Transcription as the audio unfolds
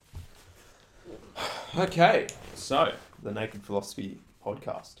Okay, so the Naked Philosophy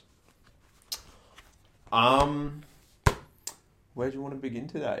podcast. Where do you want to begin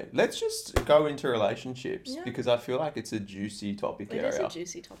today? Let's just go into relationships because I feel like it's a juicy topic area. It is a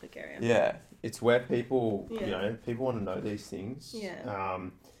juicy topic area. Yeah, it's where people, people want to know these things. Yeah.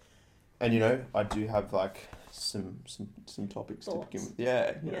 And I do have like some topics Thoughts. to begin with.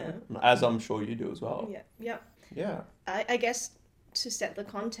 Yeah. As I'm sure you do as well. Yeah. I guess to set the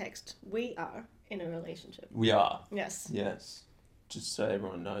context, we are in a relationship. We are. Yes. Just so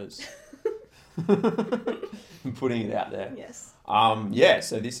everyone knows. I'm putting it out there. Yes.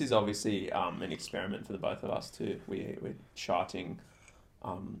 So this is obviously an experiment for the both of us too. We're charting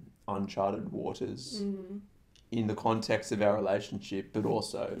uncharted waters in the context of our relationship, but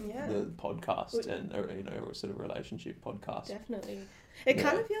also the podcast and a sort of relationship podcast. Definitely. It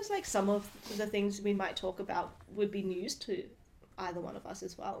kind of feels like some of the things we might talk about would be news to either one of us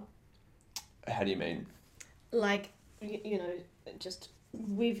as well. How do you mean? Like,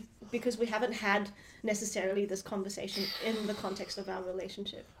 because we haven't had necessarily this conversation in the context of our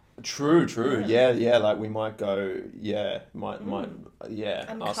relationship. True. Yeah. Like we might go,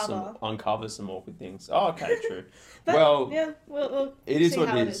 uncover some awkward things. Oh, okay, true. But, we'll it is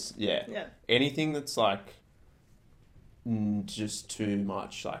what it is. Yeah. Anything that's like just too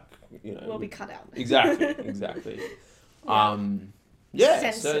much, like will be cut out. Exactly.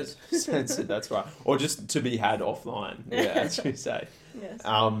 Censored. That's right. Or just to be had offline. Yeah, as you say.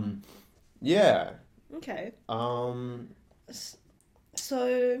 Yes. Okay.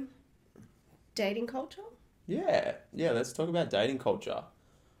 So, dating culture? Yeah. Let's talk about dating culture.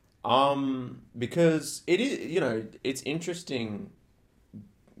 Because it is, it's interesting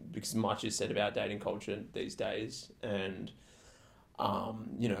because much is said about dating culture these days, and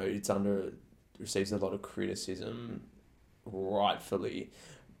it receives a lot of criticism, rightfully.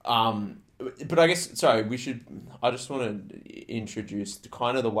 But I guess, I just want to introduce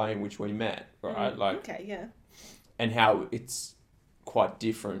kind of the way in which we met, right? And how it's quite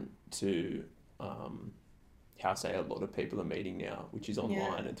different to how, say, a lot of people are meeting now, which is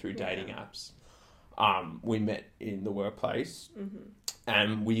online and through dating apps. We met in the workplace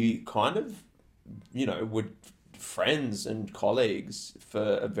and we kind of, were friends and colleagues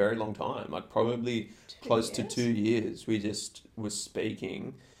for a very long time, like probably close to 2 years. We just were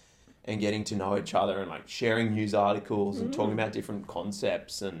speaking and getting to know each other and like sharing news articles and talking about different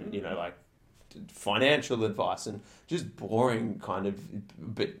concepts and, like financial advice and just boring kind of,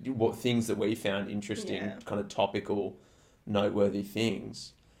 but what things that we found interesting, kind of topical, noteworthy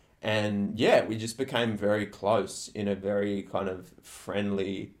things. And we just became very close in a very kind of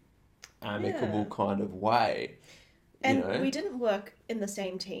friendly, amicable kind of way. And we didn't work in the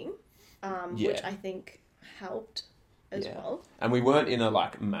same team, which I think helped as well. And we weren't in a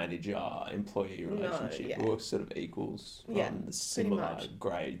like manager-employee relationship. We were sort of equals on the similar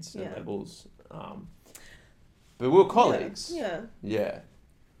grades and levels. But we were colleagues. Yeah.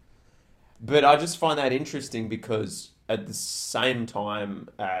 But I just find that interesting because at the same time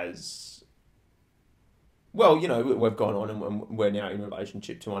as, we've gone on and we're now in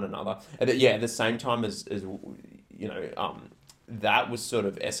relationship to one another. At the same time as that was sort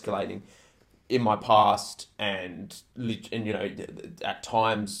of escalating in my past and at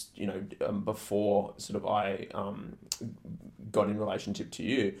times, before sort of I got in relationship to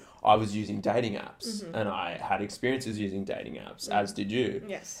you, I was using dating apps and I had experiences using dating apps, as did you.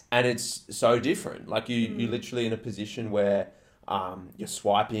 Yes. And it's so different. Like you're literally in a position where you're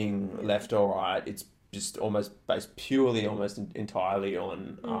swiping left or right. It's just almost based purely, almost entirely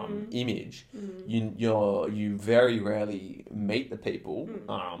on image. You very rarely meet the people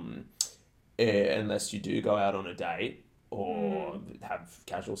unless you do go out on a date or have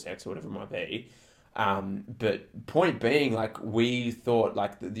casual sex or whatever it might be. But point being, like we thought,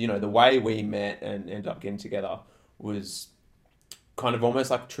 like the way we met and ended up getting together was kind of almost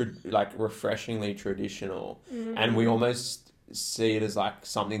like refreshingly traditional, and we almost see it as like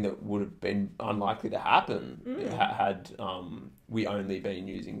something that would have been unlikely to happen had we only been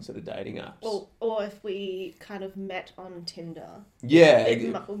using sort of dating apps. Or if we kind of met on Tinder.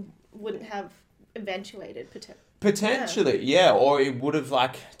 It wouldn't have eventuated potentially. Or it would have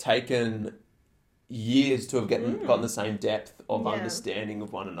like taken years to have gotten the same depth of understanding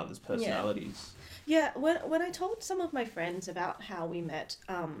of one another's personalities. When I told some of my friends about how we met,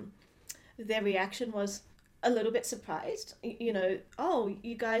 their reaction was a little bit surprised.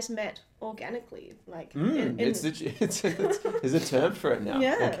 You guys met organically, like it's there's a term for it now.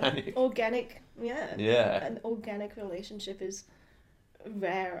 Organic. An organic relationship is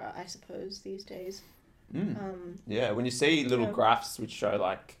rarer, I suppose, these days. When you see little graphs which show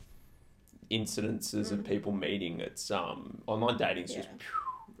like incidences of people meeting. It's online dating's just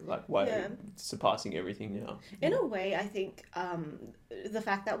like way surpassing everything now. In a way, I think the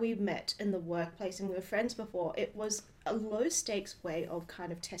fact that we met in the workplace and we were friends before, it was a low stakes way of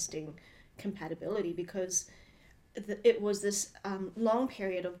kind of testing compatibility, because it was this long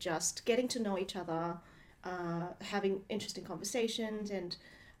period of just getting to know each other, having interesting conversations and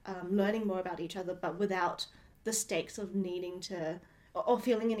learning more about each other, but without the stakes of needing to or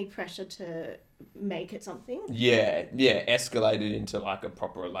feeling any pressure to make it something. Yeah, escalated into like a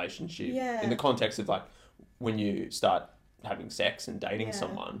proper relationship. Yeah. In the context of like when you start having sex and dating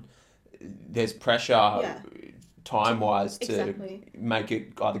someone, there's pressure time-wise to make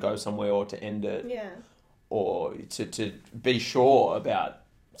it either go somewhere or to end it. Yeah. Or to be sure about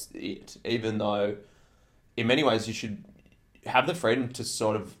it, even though in many ways you should have the freedom to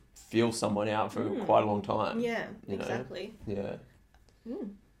sort of feel someone out for quite a long time. Yeah, you know? exactly. Yeah.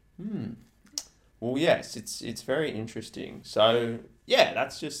 Well, yes, it's very interesting. So, yeah,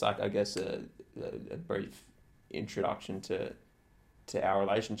 that's just like, I guess, a brief introduction to our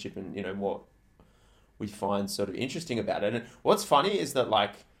relationship and, you know, what we find sort of interesting about it. And what's funny is that,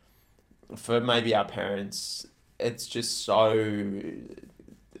 like, for maybe our parents, it's just so...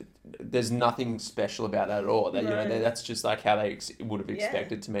 There's nothing special about that at all. That, you know, that's just like how they would have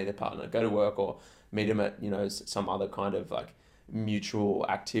expected to meet their partner. Go to work or meet them at, you know, some other kind of, like, mutual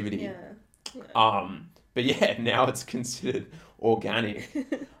activity. But yeah, now it's considered organic.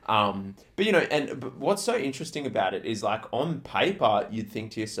 But you know, but what's so interesting about it is, like, on paper you'd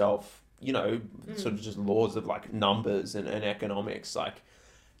think to yourself, you know, sort of just laws of like numbers and economics, like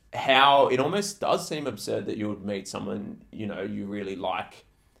how it almost does seem absurd that you would meet someone, you know, you really like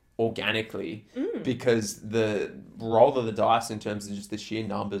organically, because the roll of the dice in terms of just the sheer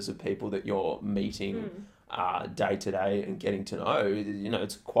numbers of people that you're meeting day to day and getting to know, you know,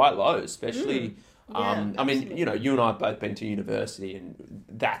 it's quite low, especially I mean, you know, you and I have both been to university, and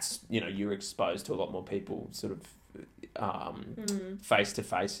that's, you know, you're exposed to a lot more people sort of face to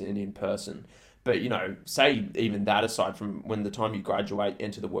face and in person. But, you know, say even that aside, from when the time you graduate,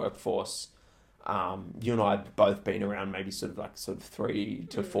 enter the workforce, you and I have both been around maybe sort of 3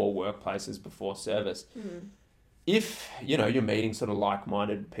 to 4 workplaces before service. If, you know, you're meeting sort of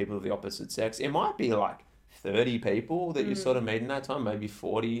like-minded people of the opposite sex, it might be like 30 people that you sort of meet in that time, maybe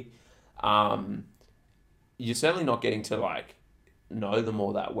 40. You're certainly not getting to, like, know them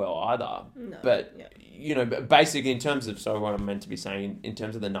all that well either. No. But, you know, basically in terms of, so what I'm meant to be saying, in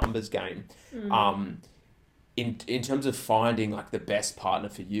terms of the numbers game, in terms of finding, like, the best partner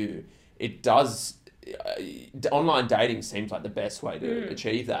for you, it does... online dating seems like the best way to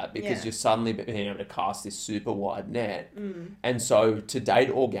achieve that, because you're suddenly being able to cast this super wide net. And so to date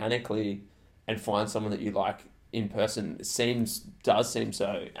organically and find someone that you like in person does seem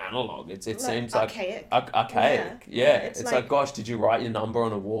so analog. It seems like archaic. Yeah. It's like, gosh, did you write your number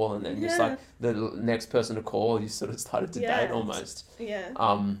on a wall and then just like the next person to call, you sort of started to date almost.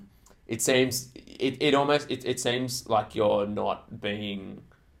 It seems it seems like you're limiting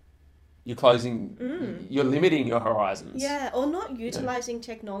your horizons. Yeah, or not utilizing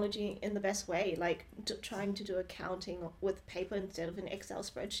technology in the best way, like trying to do accounting with paper instead of an Excel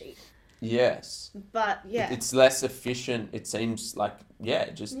spreadsheet. Yes. But it's less efficient. It seems like,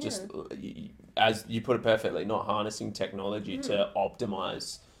 just as you put it perfectly, not harnessing technology to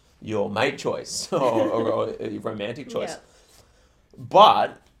optimize your mate choice or your romantic choice.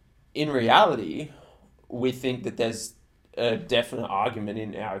 But in reality, we think that there's a definite argument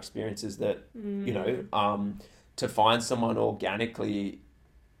in our experiences that, you know, to find someone organically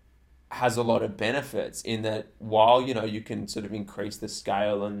has a lot of benefits, in that while, you know, you can sort of increase the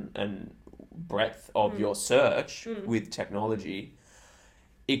scale and breadth of your search with technology,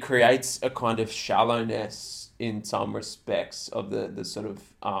 it creates a kind of shallowness in some respects of the sort of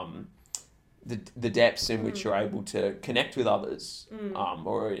the depths in which you're able to connect with others,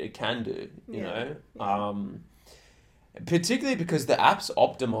 or it can do, you know. Particularly because the apps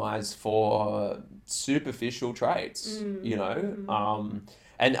optimize for superficial traits, you know.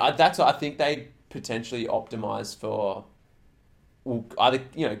 And that's what I think they potentially optimize for, either,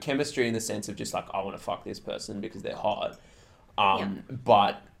 you know, chemistry in the sense of just like, I want to fuck this person because they're hot.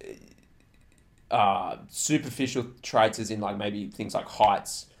 But superficial traits as in, like, maybe things like height,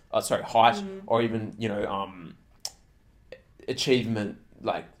 or even, you know, achievement,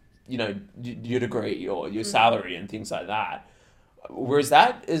 like, you know, your degree or your salary and things like that. Whereas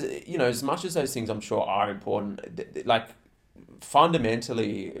that is, you know, as much as those things I'm sure are important, like,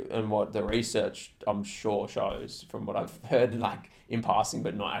 fundamentally, and what the research I'm sure shows from what I've heard, like in passing,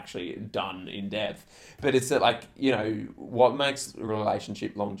 but not actually done in depth, but it's that, like, you know, what makes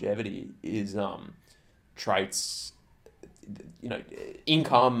relationship longevity is traits. You know,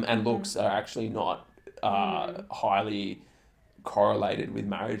 income and looks are actually not highly correlated with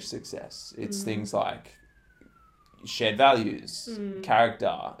marriage success. It's things like shared values,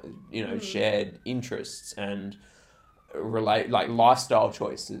 character, you know, shared interests, and like lifestyle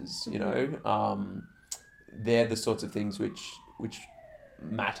choices. You know, they're the sorts of things which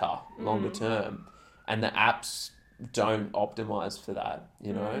matter longer term, and the apps don't optimize for that.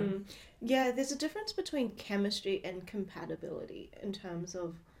 You know. Yeah, there's a difference between chemistry and compatibility in terms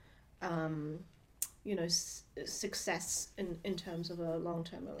of, you know, success in terms of a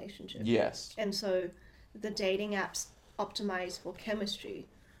long-term relationship. Yes. And so the dating apps optimize for chemistry,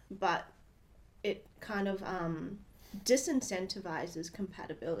 but it kind of disincentivizes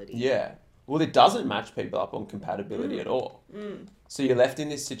compatibility. Yeah. Well, it doesn't match people up on compatibility at all. So you're left in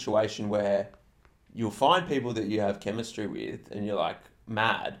this situation where you'll find people that you have chemistry with and you're like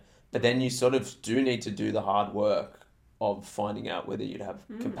mad, but then you sort of do need to do the hard work of finding out whether you'd have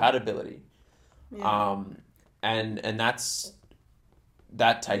compatibility. Yeah. And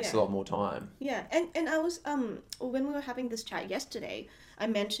that takes a lot more time. Yeah, and I was when we were having this chat yesterday, I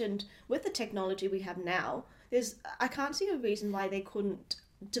mentioned with the technology we have now, I can't see a reason why they couldn't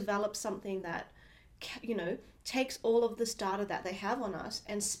develop something that, you know, takes all of this data that they have on us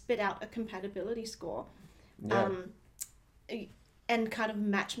and spit out a compatibility score, and kind of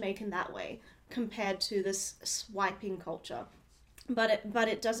matchmake in that way compared to this swiping culture, but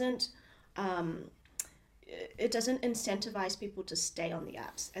it doesn't. It doesn't incentivize people to stay on the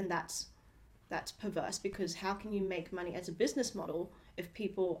apps, and that's perverse, because how can you make money as a business model if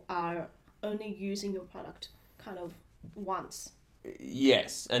people are only using your product kind of once?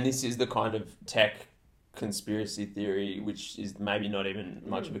 Yes, and this is the kind of tech conspiracy theory, which is maybe not even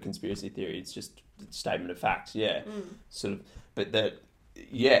much of a conspiracy theory, it's just a statement of fact, sort of, but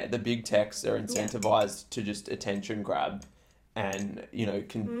the big techs are incentivized to just attention grab and, you know,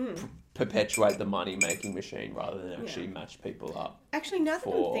 perpetuate the money making machine rather than actually match people up. Actually, now that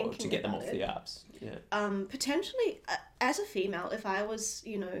I'm thinking to get them about off the apps. Potentially, as a female, if I was,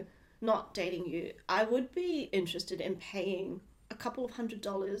 you know, not dating you, I would be interested in paying a couple of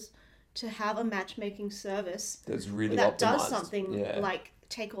 $100s to have a matchmaking service that's really that optimized. Does something like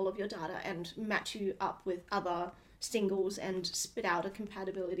take all of your data and match you up with other singles and spit out a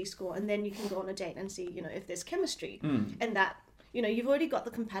compatibility score, and then you can go on a date and see, you know, if there's chemistry. And that, you know, you've already got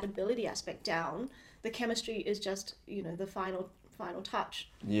the compatibility aspect down. The chemistry is just, you know, the final touch.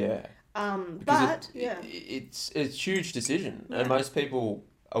 Yeah. It's a huge decision, and most people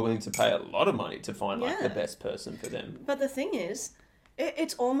are willing to pay a lot of money to find like the best person for them. But the thing is,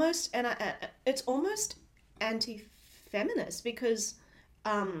 it's almost anti-feminist, because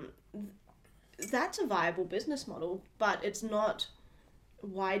that's a viable business model, but it's not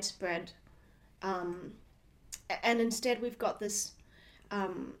widespread. And instead we've got this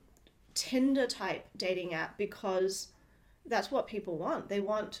Tinder type dating app, because that's what people want. They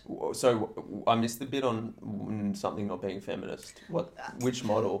want... So I missed the bit on something not being feminist. Which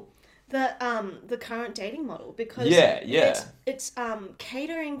model? The current dating model, because it's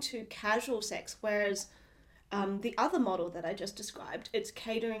catering to casual sex, whereas the other model that I just described, it's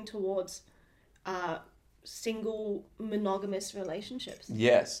catering towards single monogamous relationships.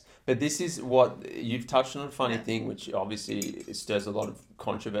 Yes, but this is what you've touched on, a funny thing which obviously stirs a lot of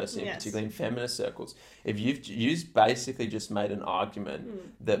controversy, particularly in feminist circles. If you've basically just made an argument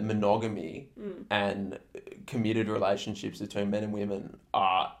that monogamy and committed relationships between men and women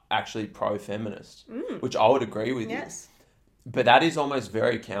are actually pro-feminist, which I would agree with you. But that is almost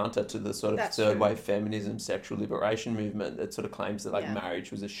very counter to the sort of third wave feminism, sexual liberation movement that sort of claims that marriage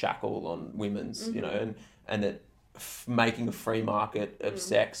was a shackle on women's, you know, and that making a free market of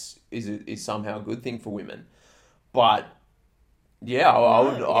sex is somehow a good thing for women. But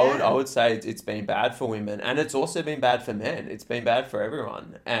I would say it's been bad for women, and it's also been bad for men. It's been bad for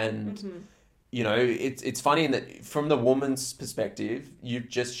everyone, and you know, it's funny in that from the woman's perspective, you've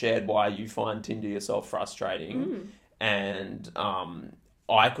just shared why you find Tinder yourself frustrating. And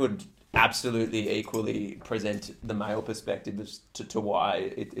I could absolutely equally present the male perspective to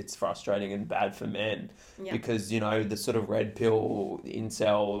why it's frustrating and bad for men. Because, you know, the sort of red pill,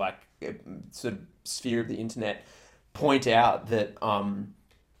 incel, like sort of sphere of the internet point out that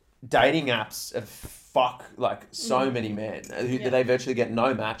dating apps fuck like so many men. They virtually get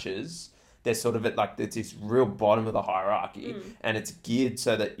no matches. They're sort of at like this real bottom of the hierarchy, and it's geared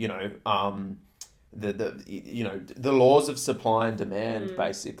so that, you know, the laws of supply and demand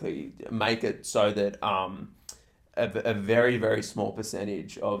basically make it so that a very, very small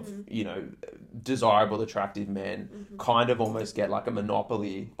percentage of desirable, attractive men kind of almost get like a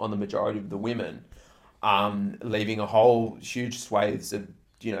monopoly on the majority of the women, leaving a whole huge swathes of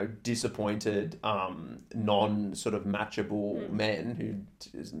disappointed, non sort of matchable men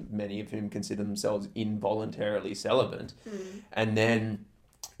who, many of whom consider themselves involuntarily celibate, and then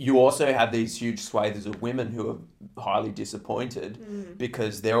you also have these huge swathes of women who are highly disappointed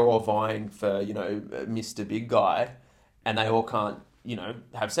because they're all vying for, Mr. Big Guy, and they all can't,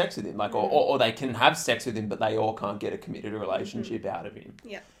 have sex with him. Like, or they can have sex with him, but they all can't get a committed relationship out of him.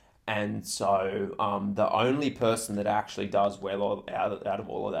 Yeah. And so the only person that actually does well out of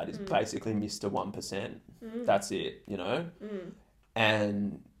all of that is basically Mr. 1%. That's it,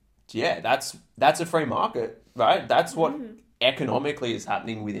 And yeah, that's a free market, right? That's what economically is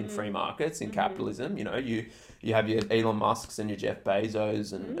happening within free markets in capitalism. You have your Elon Musks and your Jeff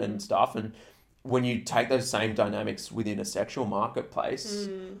Bezos and stuff, and when you take those same dynamics within a sexual marketplace,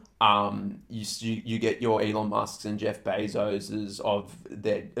 you get your Elon Musks and Jeff Bezoses of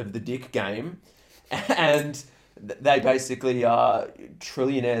the dick game, and they basically are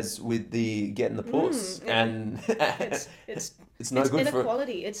trillionaires with the getting the puss, and it's no good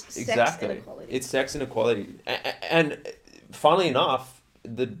inequality. For it's exactly sex inequality. It's sex inequality, and funnily enough,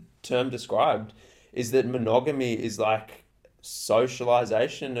 the term described is that monogamy is like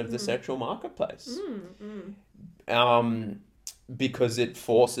socialization of the sexual marketplace, because it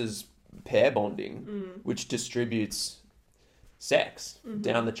forces pair bonding, which distributes sex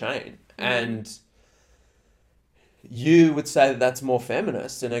down the chain, and you would say that that's more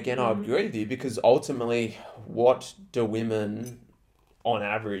feminist, and again I agree with you, because ultimately what do women on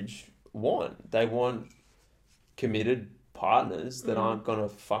average want? They want committed partners that aren't going to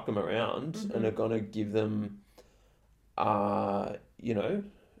fuck them around and are going to give them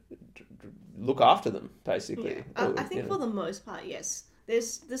look after them, basically. Yeah. I think for the most part, yes.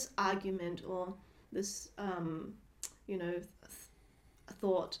 There's this argument or this,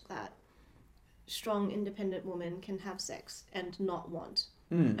 thought that strong, independent women can have sex and not want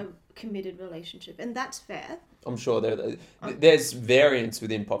a committed relationship. And that's fair. I'm sure there's variance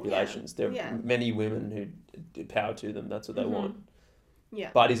within populations. There are many women who power to them. That's what they want. Yeah.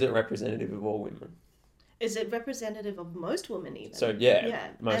 But is it representative of all women? Is it representative of most women even? So,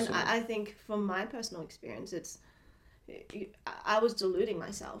 most women. I think from my personal experience, I was deluding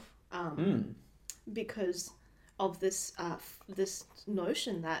myself because of this this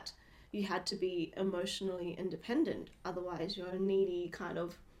notion that you had to be emotionally independent, otherwise you're a needy kind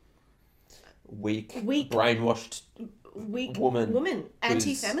of weak brainwashed woman,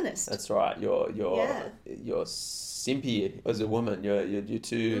 anti-feminist. That's right. You're simpy as a woman. You're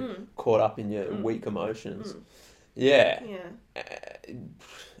too caught up in your weak emotions.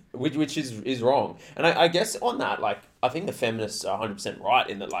 Which is wrong. And I guess on that, like, I think the feminists are 100% right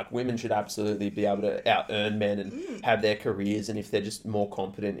in that, like, women should absolutely be able to out-earn men and have their careers, and if they're just more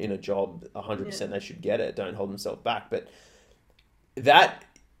competent in a job, 100% they should get it. Don't hold themselves back. But that,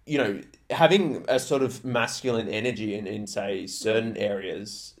 having a sort of masculine energy in say, certain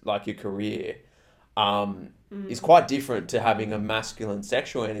areas, like your career, is quite different to having a masculine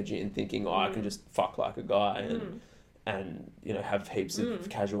sexual energy and thinking, I can just fuck like a guy and have heaps of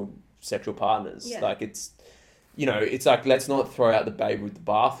casual sexual partners. Like, it's like, let's not throw out the baby with the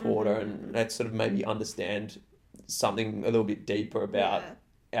bathwater, and let's sort of maybe understand something a little bit deeper about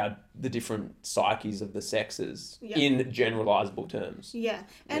the different psyches of the sexes in generalizable terms.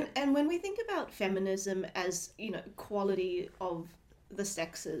 And when we think about feminism as equality of the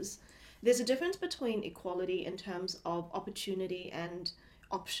sexes, there's a difference between equality in terms of opportunity and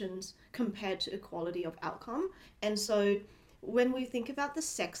options compared to equality of outcome. And so when we think about the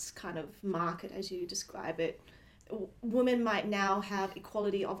sex kind of market as you describe it, women might now have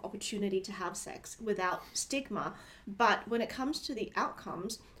equality of opportunity to have sex without stigma, but when it comes to the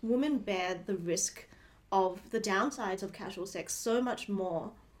outcomes, women bear the risk of the downsides of casual sex so much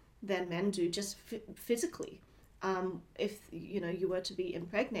more than men do, just physically. If you were to be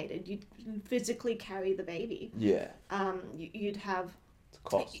impregnated, you'd physically carry the baby. You'd have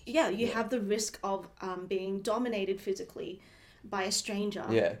cost. You have the risk of being dominated physically by a stranger.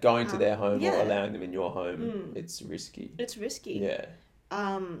 Going to their home or allowing them in your home. It's risky.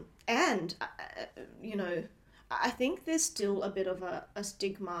 And I think there's still a bit of a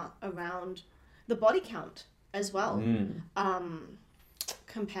stigma around the body count as well,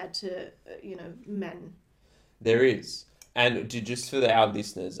 compared to men. There is. And just for our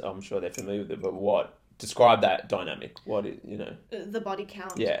listeners, I'm sure they're familiar with it, but what describe that dynamic. What is, you know? The body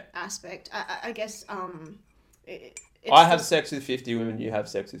count aspect. I guess I have sex with 50 women, you have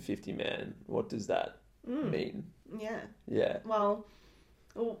sex with 50 men. What does that mean? Yeah. Yeah. Well,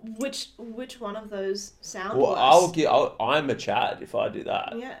 which one of those sound worse? Well, I'm a Chad if I do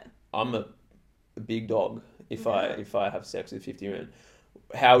that. Yeah. I'm a big dog if I have sex with 50 women.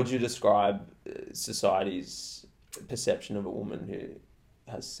 How would you describe society's perception of a woman who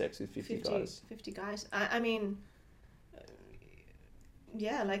has sex with 50 guys? 50 guys. I mean,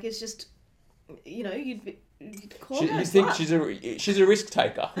 yeah, like it's just, you know, you'd call her you think she's a risk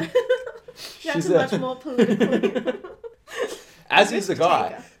taker. That's a much more political. As is the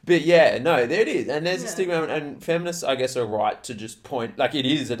guy. But yeah, no, there it is. And there's a stigma, and feminists, I guess, are right to just point, like, it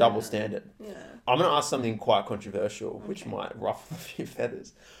is a double standard. Yeah. I'm going to ask something quite controversial, which might ruffle a few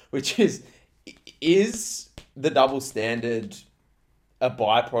feathers, which is the double standard a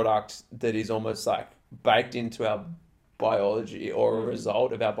byproduct that is almost like baked into our biology or a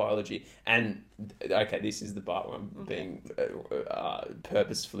result of our biology? And, okay, this is the part where I'm being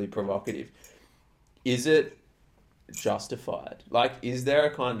purposefully provocative. Is it justified? Like, is there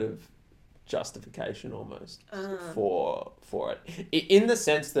a kind of justification almost for it? In the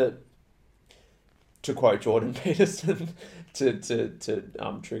sense that, to quote Jordan Peterson, to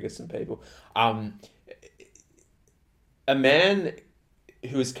trigger some people, a man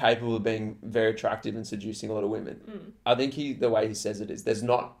who is capable of being very attractive and seducing a lot of women, I think the way he says it is, there's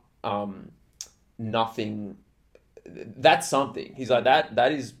not nothing. That's something. He's like,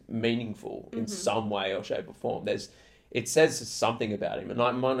 that is meaningful in some way or shape or form. It says something about him, and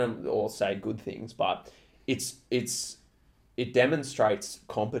I might not all say good things, but it demonstrates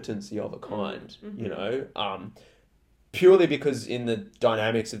competency of a kind, you know, purely because in the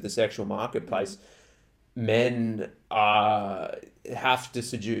dynamics of the sexual marketplace, men have to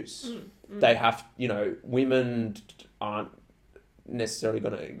seduce. They have, you know, women aren't necessarily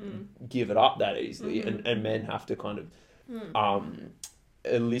going to give it up that easily, and men have to kind of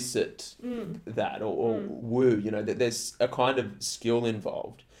elicit that or woo, you know, that there's a kind of skill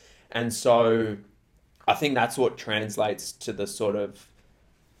involved. And so I think that's what translates to the sort of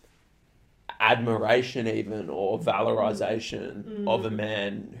admiration even or valorization of a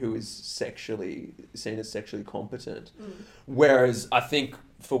man who is seen as sexually competent. Whereas I think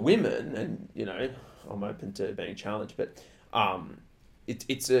for women, and, you know, I'm open to being challenged, but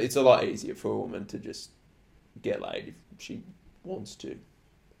it's a lot easier for a woman to just get laid if she wants to.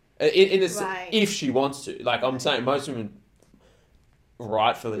 If she wants to. Like, I'm saying most women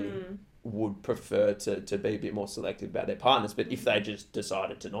rightfully would prefer to be a bit more selective about their partners, but if they just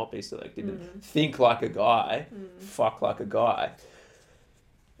decided to not be selective and think like a guy, fuck like a guy,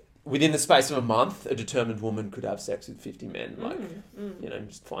 within the space of a month, a determined woman could have sex with 50 men. Like, you know,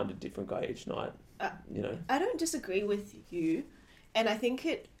 just find a different guy each night. You know, I don't disagree with you, and I think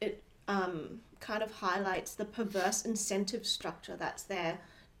it kind of highlights the perverse incentive structure that's there,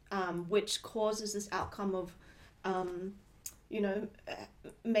 which causes this outcome of, you know,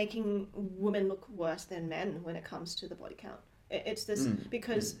 making women look worse than men when it comes to the body count. It's this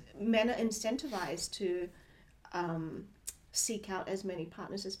because men are incentivized to seek out as many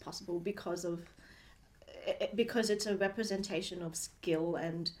partners as possible because it's a representation of skill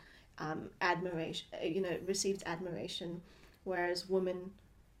and admiration. You know, received admiration, whereas women,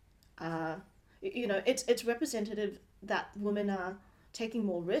 you know, it's representative that women are taking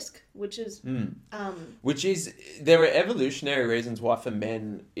more risk, which is there are evolutionary reasons why for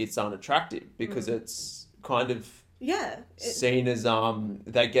men it's unattractive, because it's kind of seen as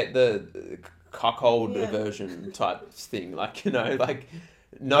they get the cuckold aversion type thing, like, you know, like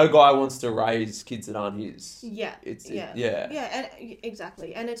no guy wants to raise kids that aren't his. And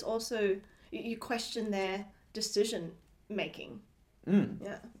exactly, and it's also you question their decision making. And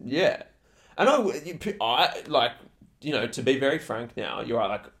I like, you know, to be very frank now, you're right,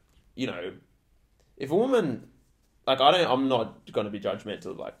 like, you know, if a woman, like, I'm not going to be judgmental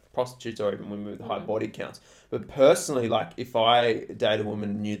of, like, prostitutes or even women with high body counts, but personally, like, if I date a woman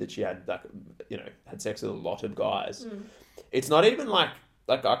and knew that she had, like, you know, had sex with a lot of guys, it's not even like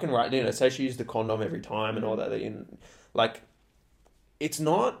I can write, you know, say she used the condom every time and all that, and, like, it's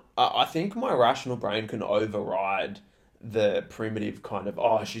not, I think my rational brain can override the primitive kind of,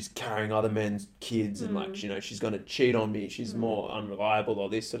 oh, she's carrying other men's kids and, like, you know, she's going to cheat on me, she's more unreliable, or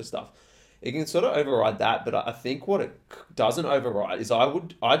this sort of stuff. It can sort of override that, but I think what it doesn't override is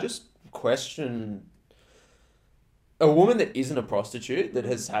I just question a woman that isn't a prostitute that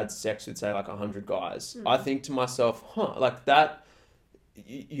has had sex with, say, like 100 guys. I think to myself, like that,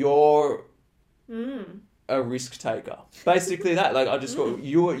 you're a risk taker. Basically that. Like I just thought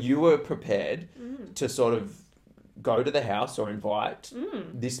you were prepared to sort of go to the house or invite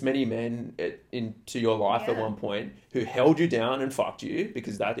this many men into your life at one point who held you down and fucked you,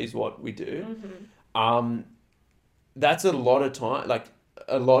 because that is what we do. That's a lot of time, like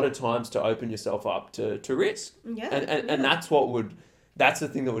a lot of times to open yourself up to risk. And that's the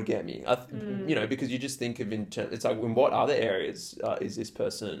thing that would get me. You know, because you just think of it's like, in what other areas is this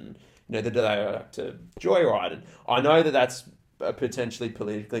person, you know, do they like to joyride? And I know that that's a potentially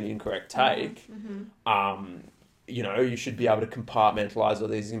politically incorrect take. You know, you should be able to compartmentalize all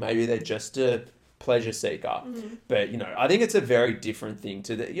these things. Maybe they're just a pleasure seeker. But, you know, I think it's a very different thing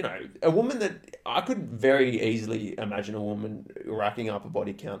to the, you know, a woman that I could very easily imagine a woman racking up a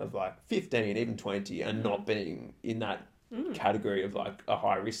body count of like 15, even 20 and not being in that category of like a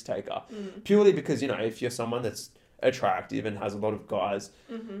high risk taker. Purely because, you know, if you're someone that's attractive and has a lot of guys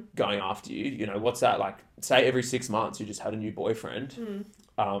going after you, you know, what's that like? Say every 6 months you just had a new boyfriend.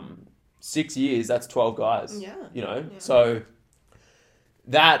 6 years, that's 12 guys. You know, so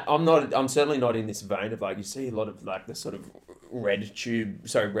that I'm certainly not in this vein of like, you see a lot of like the sort of red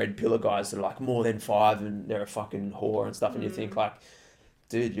pillar guys that are like more than 5 and they're a fucking whore and stuff, and you think like,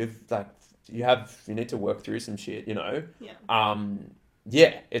 dude, you need to work through some shit, you know.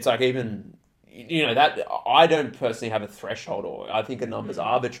 It's like, even, you know, that I don't personally have a threshold, or I think a number's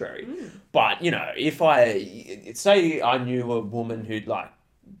arbitrary. But, you know, if I knew a woman who'd like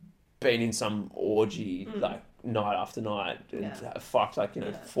been in some orgy like night after night and fucked like, you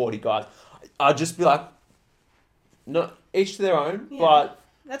know, 40 guys, I'd just be like, no, each to their own, but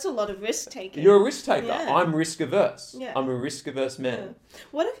that's a lot of risk taking. You're a risk taker. I'm risk averse. I'm a risk averse man.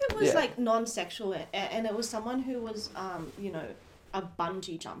 What if it was like non-sexual and it was someone who was you know, a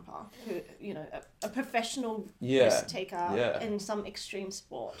bungee jumper, who, you know, a professional risk taker in some extreme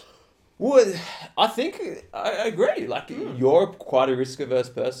sport? Well, I think I agree. Like, you're quite a risk-averse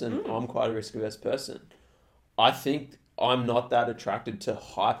person. I'm quite a risk-averse person. I think I'm not that attracted to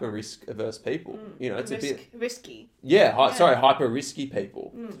hyper-risk-averse people. You know, it's a bit risky. Hyper-risky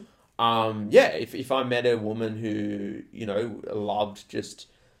people. If I met a woman who, you know, loved just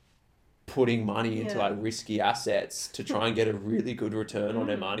putting money into like risky assets to try and get a really good return on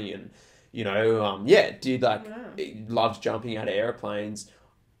their money, and, you know, loved jumping out of airplanes.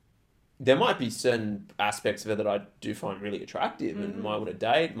 There might be certain aspects of it that I do find really attractive and might want to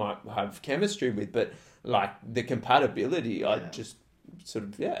date, might have chemistry with, but like the compatibility, I just sort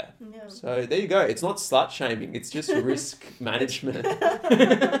of, So there you go. It's not slut shaming. It's just risk management.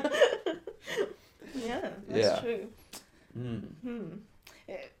 That's true.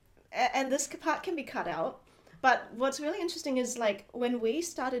 And this part can be cut out. But what's really interesting is, like, when we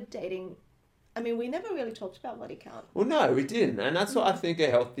started dating, I mean, we never really talked about body count. Well, no, we didn't. And that's what I think a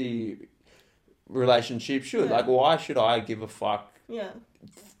healthy relationship should. Like, why should I give a fuck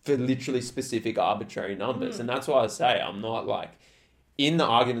for literally specific arbitrary numbers? And that's why I say I'm not, like, in the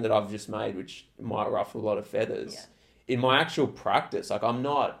argument that I've just made, which might ruffle a lot of feathers, in my actual practice, like,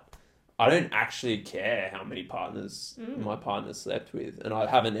 I don't actually care how many partners my partner slept with. And I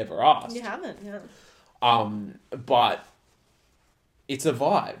haven't ever asked. You haven't, but it's a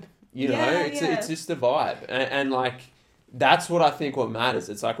vibe. You know, it's just a vibe. And like, that's what I think what matters.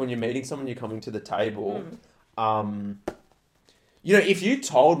 It's like when you're meeting someone, you're coming to the table. You know, if you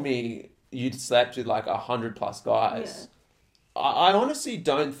told me you'd slept with like 100+ guys, I honestly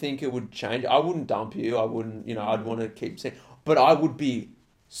don't think it would change. I wouldn't dump you. I wouldn't, you know, I'd want to keep seeing. But I would be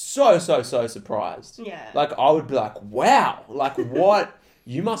so surprised. Like, I would be like, wow, like what?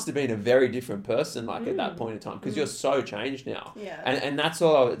 You must have been a very different person, like, at that point in time, because you're so changed now. And that's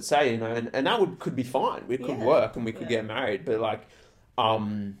all I would say, you know, and that could be fine. We could work and we could get married, but like,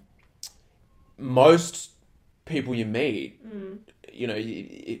 most people you meet, you know,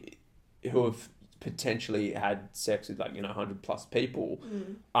 who have potentially had sex with, like, you know, 100+ people,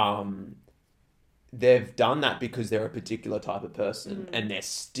 they've done that because they're a particular type of person, and they're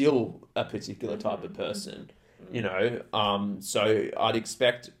still a particular type of person. You know, so I'd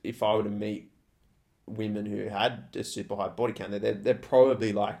expect if I were to meet women who had a super high body count, they're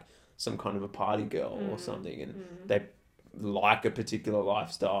probably like some kind of a party girl or something, and they like a particular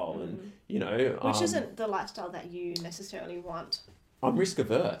lifestyle, and, you know, which isn't the lifestyle that you necessarily want. I'm risk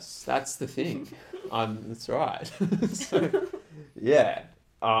averse. That's the thing. That's right. So, yeah.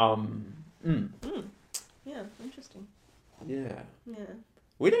 Yeah, interesting. Yeah. Yeah.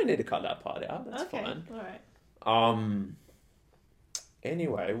 We don't need to cut that part out. That's okay. fine. All right.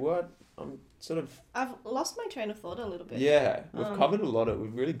 Anyway, I've lost my train of thought a little bit. Yeah, we've covered a lot of.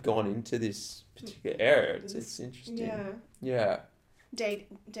 We've really gone into this particular area. It's interesting. Yeah. Yeah.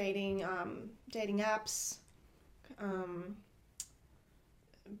 dating apps,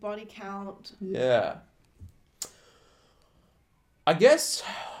 body count. Yeah. I guess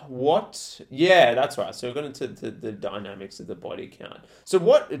yeah, that's right. So we've got into the dynamics of the body count. So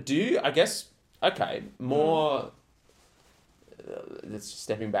what do you, I guess, okay, more,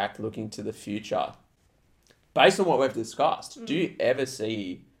 stepping back, looking to the future. Based on what we've discussed, do you ever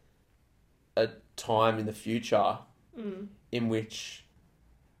see a time in the future in which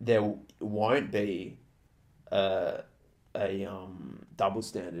there won't be a double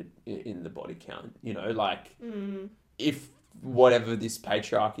standard in the body count? You know, like if whatever this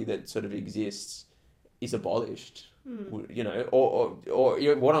patriarchy that sort of exists is abolished, you know, or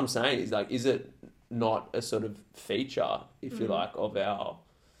you know, what I'm saying is, like, is it not a sort of feature, if you like, of our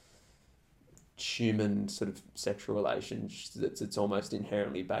human sort of sexual relations that's almost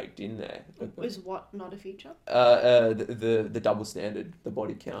inherently baked in there? Is what not a feature? The double standard, the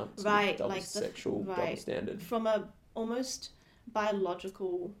body count, Right, double like sexual double standard. From a almost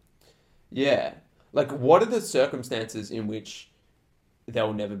biological. Yeah, like what are the circumstances in which there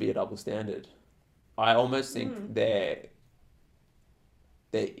will never be a double standard? I almost think there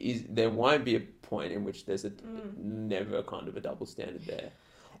won't be a point in which there's never kind of a double standard there,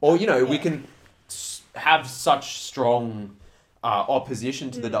 or you know, we can have such strong opposition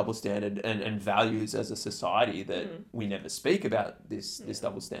to the double standard and values as a society that we never speak about this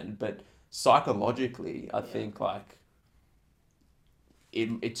double standard. But psychologically, I think like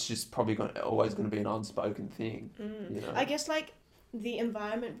it's just probably always going to be an unspoken thing. You know? I guess like the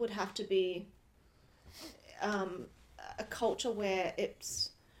environment would have to be a culture where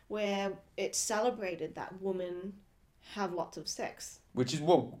it's celebrated that women have lots of sex, which is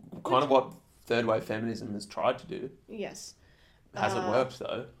what kind of what third wave feminism has tried to do. Yes. Hasn't worked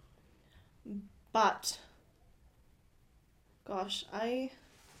though. But gosh, I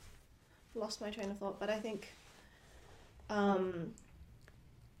lost my train of thought, but I think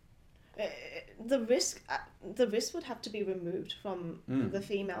the risk would have to be removed from the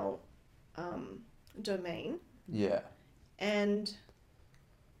female domain. Yeah. And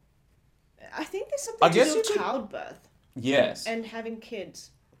I think there's something to do with childbirth. Yes. And having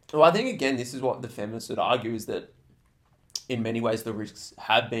kids. Well, I think, again, this is what the feminists would argue, is that in many ways the risks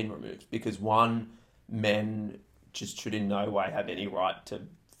have been removed because, one, men just should in no way have any right to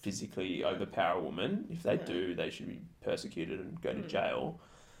physically overpower a woman. If they do, they should be persecuted and go to jail.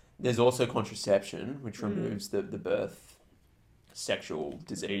 There's also contraception, which removes the birth sexual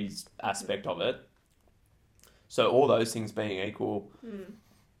disease aspect of it. So all those things being equal,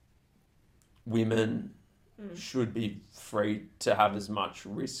 women should be free to have as much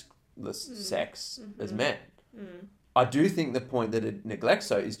riskless sex as men. I do think the point that it neglects,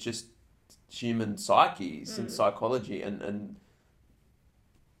 though, is just human psyches and psychology and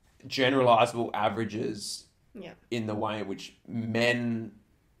generalizable averages in the way in which men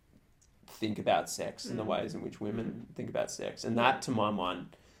think about sex and the ways in which women think about sex. And that, to my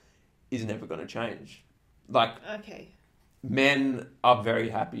mind, is never going to change. Like, men are very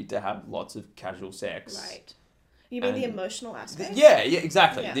happy to have lots of casual sex. Right. You mean the emotional aspect? Yeah,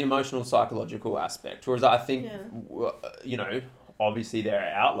 exactly. Yeah. The emotional, psychological aspect. Whereas I think, you know, obviously there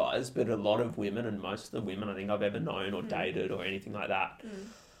are outliers, but a lot of women, and most of the women I think I've ever known or dated or anything like that,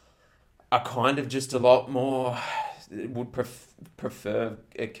 are kind of just a lot more, would prefer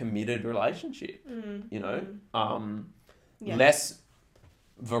a committed relationship, you know? Less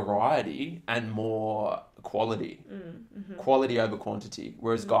variety and more quality. Quality over quantity.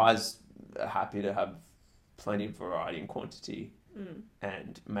 Whereas guys are happy to have plenty of variety and quantity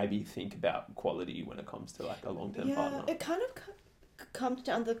and maybe think about quality when it comes to like a long-term partner. It kind of comes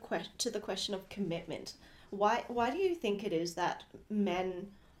down to the question of commitment. Why do you think it is that men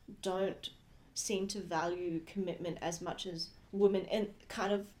don't seem to value commitment as much as women? And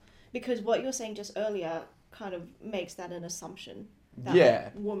kind of, because what you were saying just earlier kind of makes that an assumption.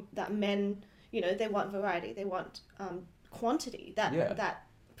 That that men, you know, they want variety, they want quantity. That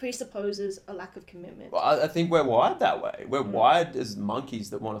presupposes a lack of commitment. Well, I think we're wired that way. We're wired as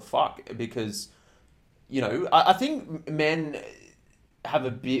monkeys that want to fuck because, you know, I think men have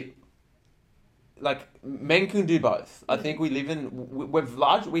a bit, like, men can do both. I think we live in,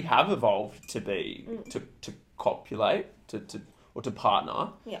 we have evolved to be, to copulate, or to partner,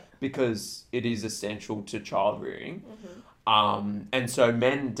 because it is essential to child rearing. And so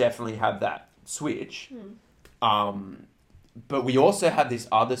men definitely have that switch. But we also have this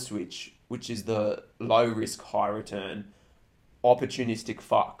other switch, which is the low risk, high return, opportunistic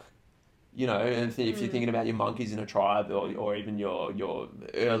fuck. You know, and if you're thinking about your monkeys in a tribe or even your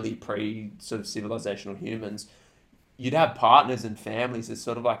early sort of civilizational humans, you'd have partners and families as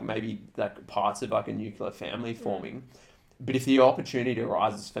sort of like maybe like parts of like a nuclear family forming. But if the opportunity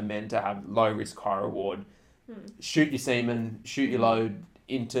arises for men to have low risk, high reward, shoot your semen, shoot your load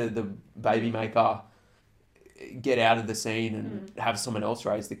into the baby maker, get out of the scene and have someone else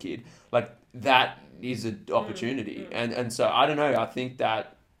raise the kid, like that is an opportunity. And so I don't know, I think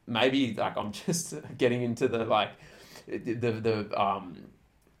that maybe like I'm just getting into the like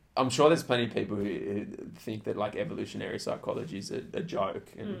I'm sure there's plenty of people who think that like evolutionary psychology is a joke,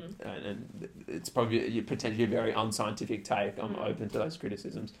 and it's probably potentially a very unscientific take. I'm open to those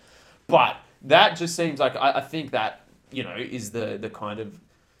criticisms, but that just seems like I think that, you know, is the kind of,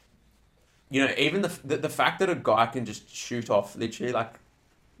 you know, even the fact that a guy can just shoot off literally like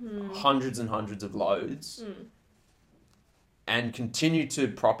hundreds and hundreds of loads and continue to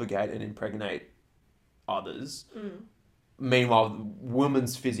propagate and impregnate others. Meanwhile,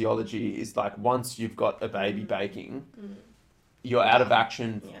 women's physiology is like once you've got a baby baking, you're out of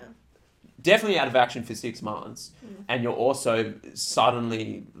action. Yeah. Definitely out of action for 6 months, and you're also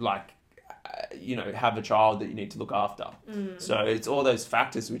suddenly like, you know, have a child that you need to look after. So it's all those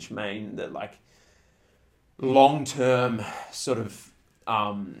factors which mean that like long-term sort of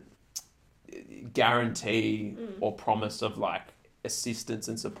guarantee or promise of like assistance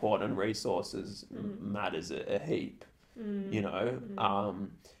and support and resources matters a heap. You know,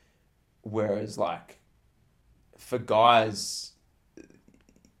 whereas like for guys,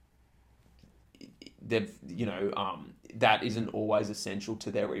 they've, you know, that isn't always essential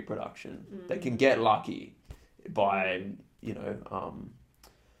to their reproduction. They can get lucky by, you know,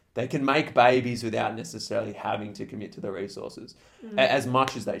 they can make babies without necessarily having to commit to the resources as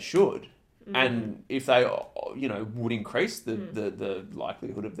much as they should. And if they, you know, would increase the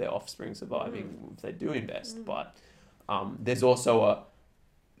likelihood of their offspring surviving if they do invest. But there's also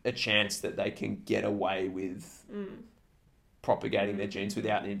a chance that they can get away with propagating their genes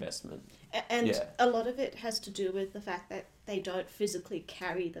without an investment. And a lot of it has to do with the fact that they don't physically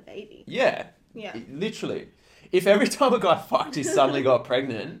carry the baby. Yeah. Literally. If every time a guy fucked, he suddenly got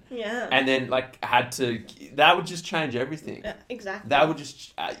pregnant, and then like had to, that would just change everything. Exactly. That would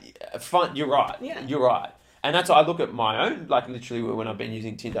just fun. You're right. You're right. And that's why I look at my own, like literally when I've been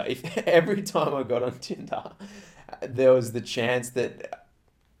using Tinder. If every time I got on Tinder, there was the chance that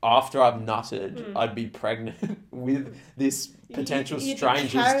after I've nutted, I'd be pregnant with this potential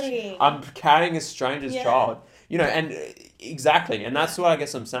stranger's. I'm carrying a stranger's child. You know, and exactly, and that's what I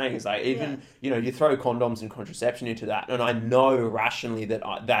guess I'm saying is like even you know, you throw condoms and contraception into that, and I know rationally that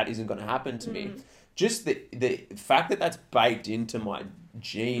that isn't going to happen to me. Just the fact that that's baked into my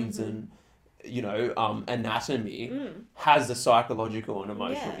genes and, you know, anatomy has a psychological and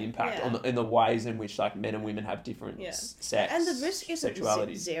emotional impact in the ways in which like men and women have different sex. And the risk isn't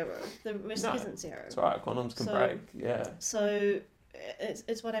sexuality. Zero. The risk isn't zero. That's right. Condoms can break. Yeah. So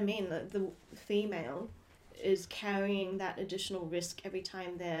it's what I mean. The female is carrying that additional risk every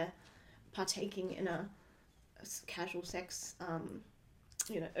time they're partaking in a casual sex,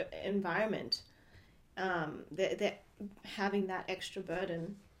 you know, environment. They're having that extra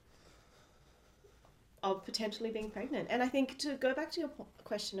burden of potentially being pregnant. And I think to go back to your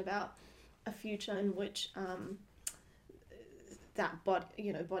question about a future in which that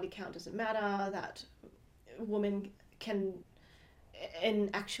body count doesn't matter, that women can in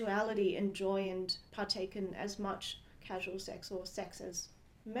actuality enjoy and partake in as much casual sex or sex as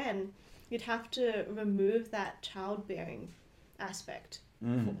men, you'd have to remove that childbearing aspect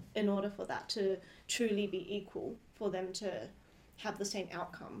in order for that to truly be equal, for them to have the same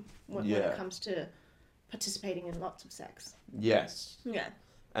outcome when it comes to participating in lots of sex. Yes. Yeah.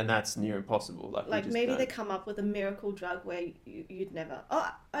 And that's near impossible. Like maybe they come up with a miracle drug where you'd never...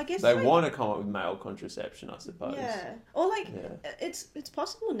 Oh, I guess... They want to come up with male contraception, I suppose. Yeah. Or like, it's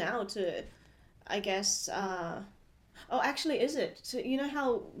possible now to, I guess... oh, actually, is it? So you know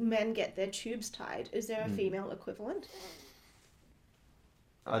how men get their tubes tied? Is there a female equivalent?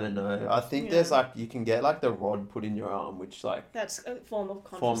 I don't know. I think there's like, you can get like the rod put in your arm, which like... That's a form of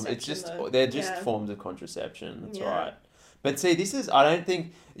contraception. It's just, they're just forms of contraception. That's right. But see, this is, I don't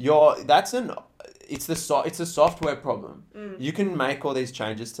think it's a software problem. You can make all these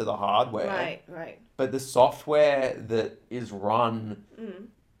changes to the hardware. Right. But the software that is run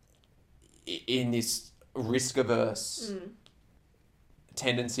in this risk-averse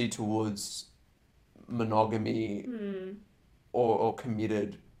tendency towards monogamy or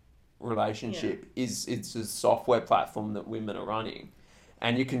committed relationship it's a software platform that women are running.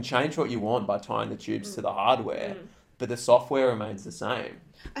 And you can change what you want by tying the tubes to the hardware. But the software remains the same.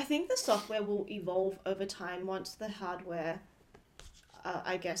 I think the software will evolve over time once the hardware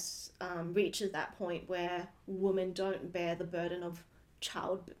I guess, reaches that point where women don't bear the burden of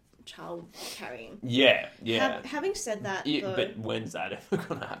child carrying. Yeah, yeah. Having said that, Yeah, though, but when's that ever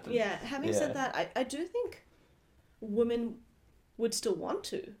gonna happen? yeah, having said that, I do think women would still want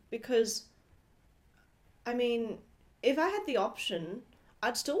to, because, I mean, if I had the option,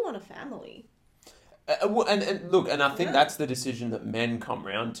 I'd still want a family. And look, and I think Yeah. that's the decision that men come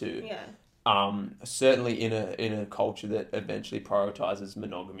round to. Yeah. Certainly in a culture that eventually prioritizes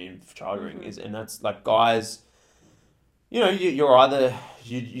monogamy and child rearing Mm-hmm. and that's like guys. You're either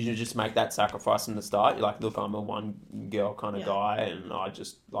you just make that sacrifice in the start. You're like, look, I'm a one girl kind of Yeah. guy, and I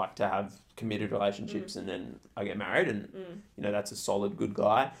just like to have committed relationships, and then I get married, and that's a solid good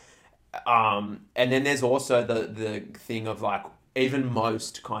guy. And then there's also the thing of like, even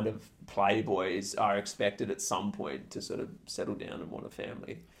most kind of playboys are expected at some point to sort of settle down and want a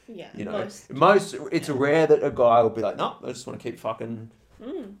family. Yeah. Most it's rare that a guy will be like, no, I just want to keep fucking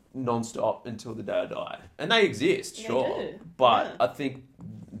non-stop until the day I die. And they exist, They sure. do. But Yeah. I think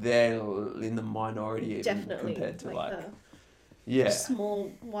they're in the minority even Definitely. compared to like like, the yeah.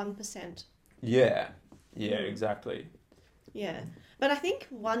 small 1%. Yeah. Yeah, exactly. Yeah. But I think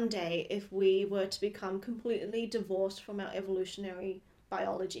one day, if we were to become completely divorced from our evolutionary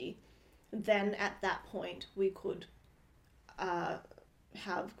biology, then at that point we could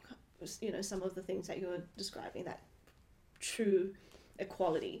have, some of the things that you were describing, that true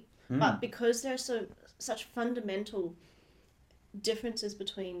equality. But because there's such fundamental differences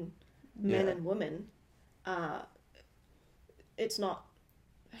between men and women, it's not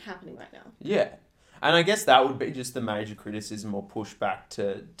happening right now. Yeah. And I guess that would be just the major criticism or pushback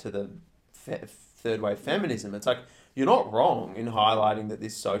to the third wave feminism. It's like, you're not wrong in highlighting that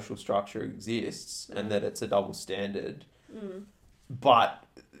this social structure exists and that it's a double standard. But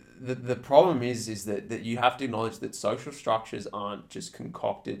the problem is that you have to acknowledge that social structures aren't just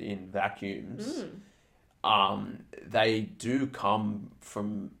concocted in vacuums. They do come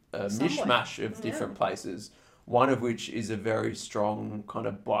from a mishmash of different places. One of which is a very strong kind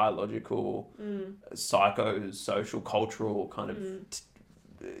of biological, psycho-social, cultural kind of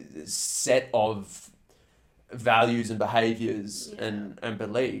set of values and behaviours and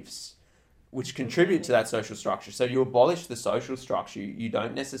beliefs which contribute to that social structure. So you abolish the social structure, you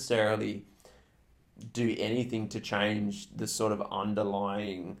don't necessarily do anything to change the sort of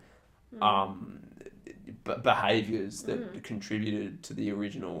underlying behaviours that contributed to the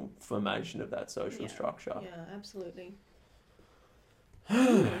original formation of that social structure. Yeah, absolutely.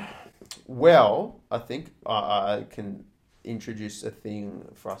 Well, I think I can introduce a thing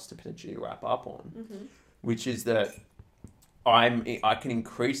for us to potentially wrap up on, which is that I can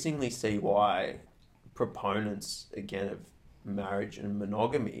increasingly see why proponents, again, of marriage and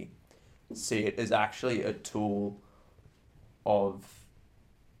monogamy see it as actually a tool of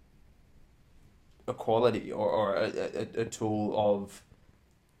equality or a tool of,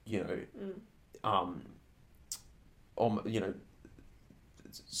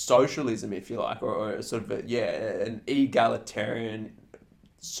 socialism, if you like, or a sort of an egalitarian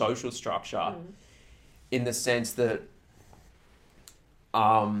social structure in the sense that,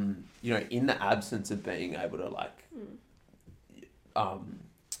 in the absence of being able to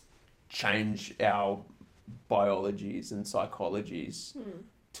change our biologies and psychologies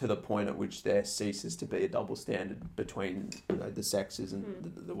to the point at which there ceases to be a double standard between the sexes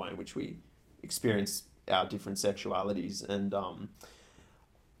and the way in which we experience our different sexualities and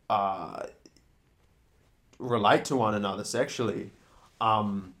relate to one another sexually.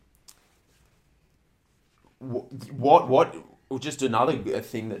 What just another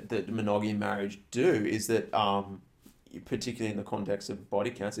thing that monogamy and marriage do is that, particularly in the context of body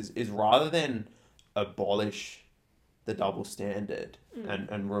counts, is rather than abolish the double standard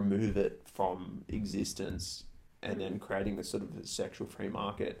and remove it from existence and then creating this sort of sexual free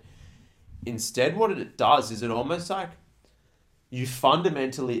market, instead what it does is it almost like you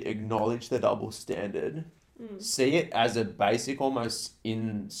fundamentally acknowledge the double standard, see it as a basic, almost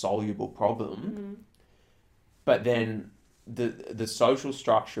insoluble problem, but then the social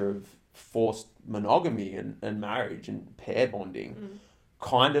structure of forced monogamy and marriage and pair bonding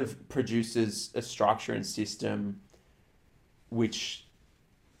kind of produces a structure and system which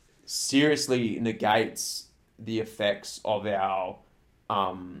seriously negates the effects of our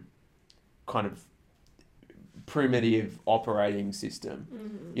kind of primitive operating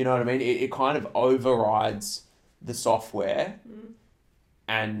system. You know what I mean? It kind of overrides the software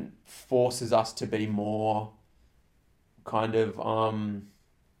and forces us to be more kind of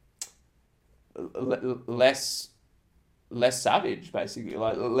less savage, basically,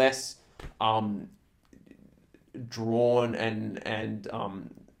 like less drawn and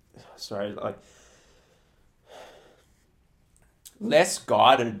sorry, like less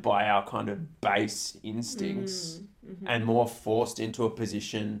guided by our kind of base instincts and more forced into a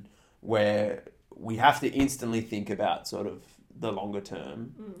position where we have to instantly think about sort of the longer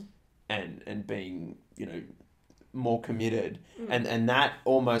term and being, you know, more committed. And that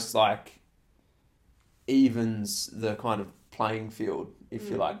almost like evens the kind of playing field, if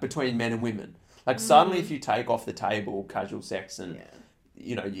you like, between men and women. Like suddenly if you take off the table casual sex and,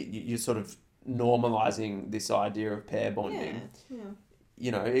 you know, you're sort of normalizing this idea of pair bonding.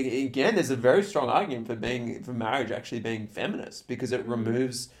 You know, again, there's a very strong argument for marriage actually being feminist because it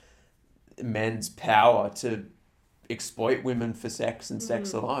removes men's power to exploit women for sex and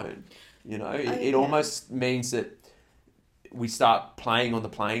sex alone. You know, it almost means that we start playing on the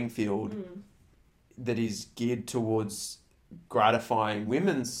playing field that is geared towards gratifying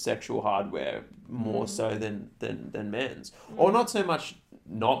women's sexual hardware more so than men's, or not so much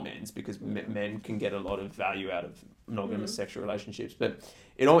not men's, because men can get a lot of value out of monogamous sexual relationships, but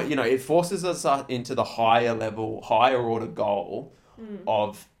it all, you know, it forces us into the higher order goal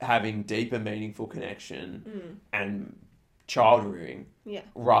of having deeper, meaningful connection and child rearing,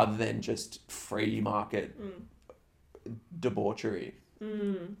 rather than just free market debauchery.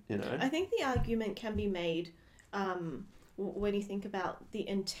 You know, I think the argument can be made when you think about the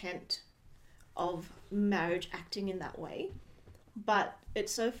intent of marriage acting in that way, but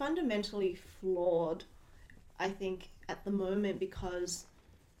it's so fundamentally flawed, I think, at the moment, because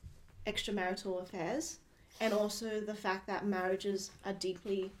extramarital affairs and also the fact that marriages are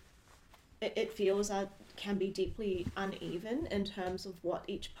deeply, it feels that can be deeply uneven in terms of what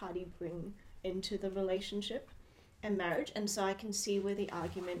each party bring into the relationship and marriage, and so I can see where the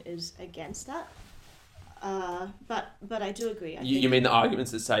argument is against that. But I do agree. You mean the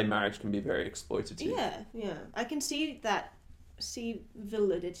arguments that say marriage can be very exploitative? Yeah. I can see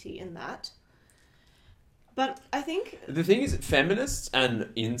validity in that. But I think the thing is, feminists and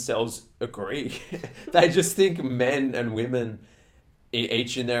incels agree. They just think men and women,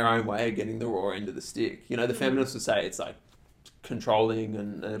 each in their own way, are getting the raw end of the stick. You know, the feminists would say it's like controlling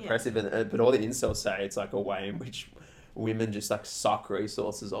and oppressive, but all the incels say it's like a way in which women just like suck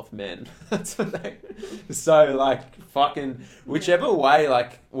resources off men. That's what they. So like fucking whichever way,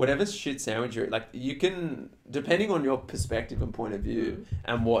 like whatever shit sandwich you're like, you can, depending on your perspective and point of view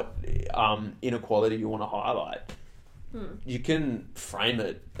and what inequality you want to highlight, you can frame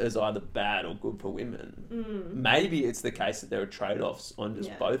it as either bad or good for women. Maybe it's the case that there are trade-offs on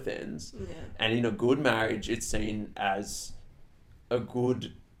just both ends, and in a good marriage it's seen as a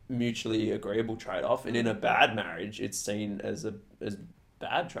good, mutually agreeable trade-off, and in a bad marriage it's seen as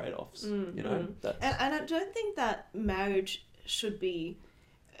bad trade-offs. You know, and I don't think that marriage should be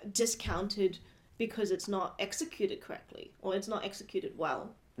discounted because it's not executed correctly or it's not executed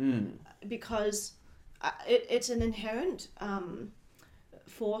well, because it's an inherent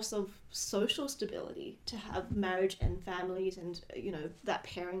force of social stability to have marriage and families and, you know, that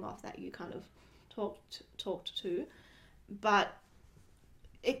pairing off that you kind of talked to, but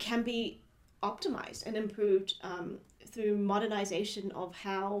it can be optimized and improved through modernization of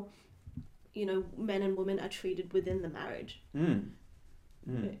how, you know, men and women are treated within the marriage.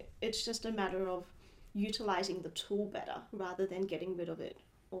 It's just a matter of utilizing the tool better rather than getting rid of it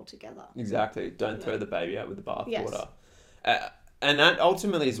altogether. Exactly. Don't throw the baby out with the bathwater. And that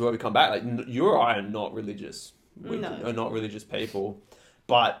ultimately is where we come back. Like, you or I are not religious. We are not religious people,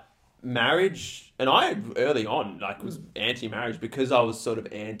 but marriage, and I early on was anti-marriage because I was sort of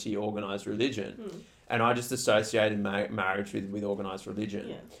anti-organized religion, and I just associated marriage with organized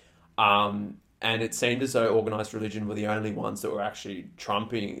religion. And it seemed as though organized religion were the only ones that were actually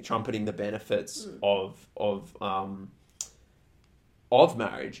trumpeting the benefits of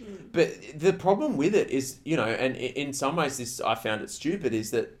marriage. But the problem with it is, you know, and in some ways this, I found it stupid,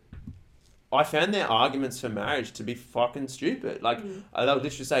 is that I found their arguments for marriage to be fucking stupid. Like, they'll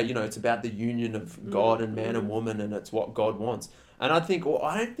literally say, you know, it's about the union of God and man and woman, and it's what God wants. And I think, well,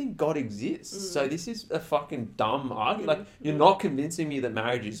 I don't think God exists. So this is a fucking dumb argument. Like, you're not convincing me that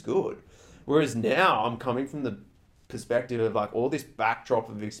marriage is good. Whereas now I'm coming from the perspective of like all this backdrop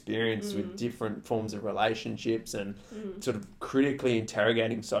of experience with different forms of relationships and sort of critically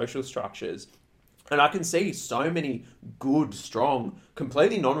interrogating social structures. And I can see so many good, strong,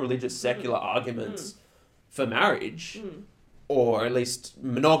 completely non-religious, secular arguments for marriage, or at least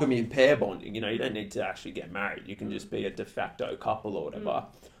monogamy and pair bonding. You know, you don't need to actually get married. You can just be a de facto couple or whatever.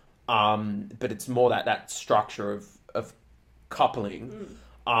 But it's more that structure of coupling.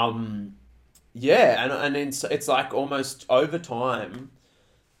 And it's like almost over time,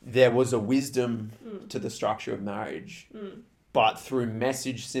 there was a wisdom to the structure of marriage, but through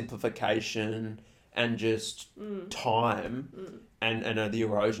message simplification and just time and the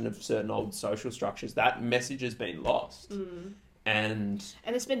erosion of certain old social structures, that message has been lost. And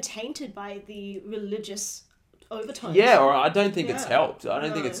it's been tainted by the religious overtones. Yeah, or I don't think it's helped. I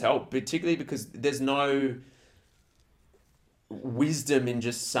don't think it's helped, particularly because there's no wisdom in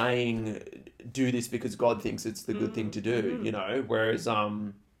just saying, do this because God thinks it's the good thing to do, you know? Whereas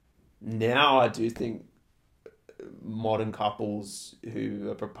now I do think modern couples who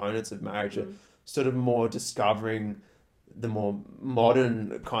are proponents of marriage are sort of more discovering the more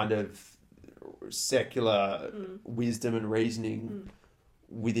modern kind of secular wisdom and reasoning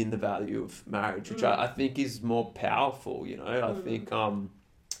within the value of marriage, which I think is more powerful, you know? I think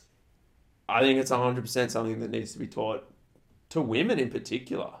it's 100% something that needs to be taught to women in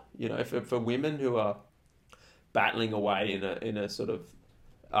particular, you know, for women who are battling away in a sort of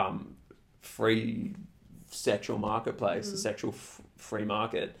free sexual marketplace, a sexual free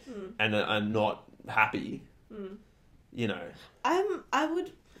market, and are not happy, you know. I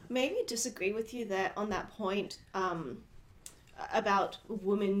would maybe disagree with you there on that point about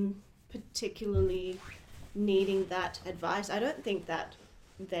women particularly needing that advice. I don't think that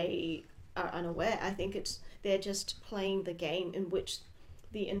they are unaware. I think they're just playing the game in which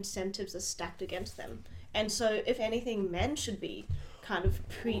the incentives are stacked against them. And so, if anything, men should be kind of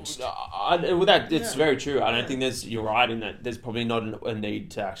preached. It's very true. I don't think you're right in that there's probably not a need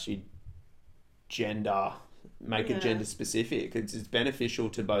to actually make it gender specific. It's beneficial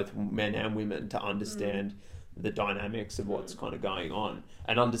to both men and women to understand the dynamics of what's kind of going on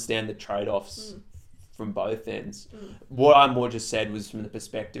and understand the trade-offs from both ends. What I more just said was from the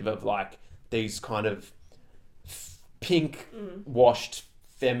perspective of like these kind of pink washed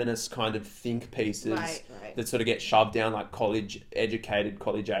feminist kind of think pieces that sort of get shoved down like college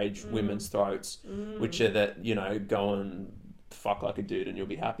age women's throats, which are that, you know, go and fuck like a dude and you'll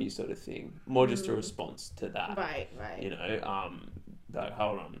be happy sort of thing. More just a response to that. Right. You know,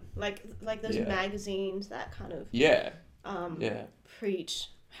 hold on. Like those magazines that kind of preach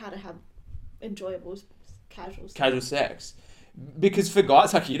how to have enjoyable casual sex. Because for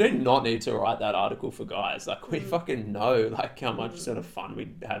guys, like, you do not need to write that article for guys. Like, we fucking know, like, how much sort of fun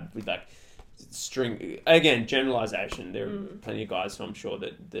we'd have with, like, again, generalization. There are plenty of guys who I'm sure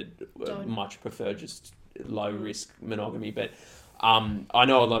that much prefer just low-risk monogamy. But I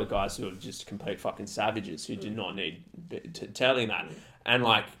know a lot of guys who are just complete fucking savages who do not need telling that. And,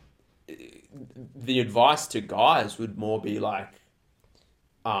 like, the advice to guys would more be, like,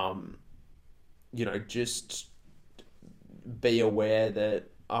 you know, just be aware that,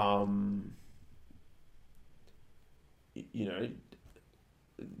 you know,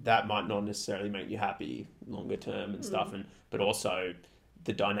 that might not necessarily make you happy longer term and stuff. But also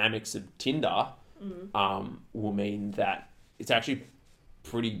the dynamics of Tinder will mean that it's actually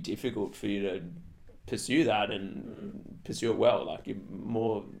pretty difficult for you to pursue that and pursue it well. Like, you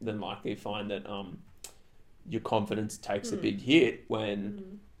more than likely find that your confidence takes a big hit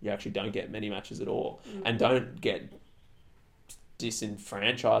when you actually don't get many matches at all and don't get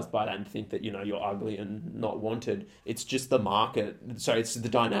disenfranchised by that and think that, you know, you're ugly and not wanted. It's just the market. So it's the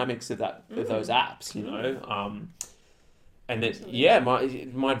dynamics of that of those apps, you know. And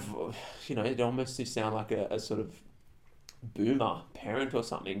that might you know, it almost just sound like a sort of boomer parent or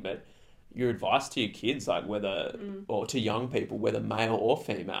something, but your advice to your kids, like whether or to young people, whether male or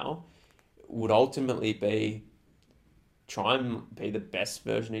female, would ultimately be try and be the best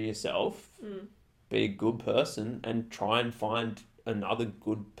version of yourself, be a good person, and try and find another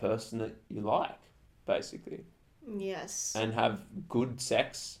good person that you like, basically. Yes. And have good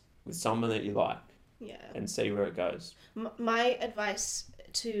sex with someone that you like. Yeah. And see where it goes. My advice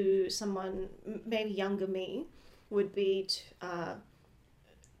to someone, maybe younger me, would be to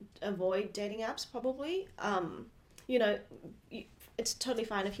avoid dating apps, probably. You know, it's totally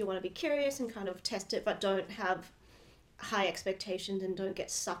fine if you want to be curious and kind of test it, but don't have high expectations and don't get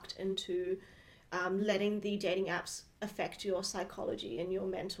sucked into letting the dating apps affect your psychology and your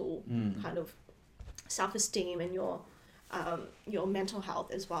mental kind of self-esteem and your mental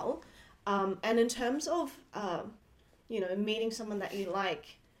health as well. And in terms of, you know, meeting someone that you like,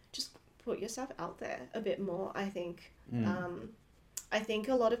 just put yourself out there a bit more, I think. I think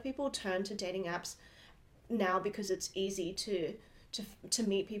a lot of people turn to dating apps now because it's easy to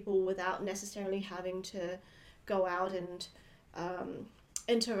meet people without necessarily having to go out and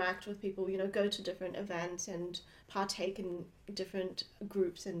interact with people, you know, go to different events and partake in different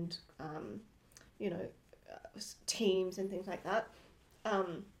groups and, you know, teams and things like that.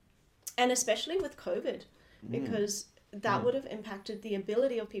 And especially with COVID, because that would have impacted the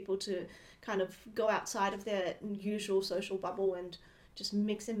ability of people to kind of go outside of their usual social bubble and just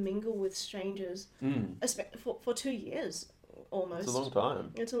mix and mingle with strangers for 2 years almost. It's a long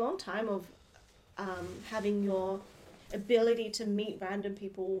time. It's a long time of having your ability to meet random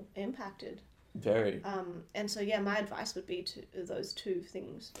people impacted. Very. And so, yeah, my advice would be to those two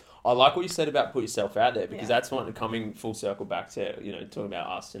things. I like what you said about put yourself out there, because that's one coming full circle back to, you know, talking about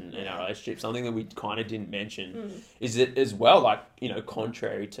us and our relationship. Something that we kind of didn't mention is that as well, like, you know,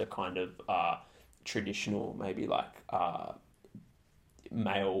 contrary to kind of traditional, maybe like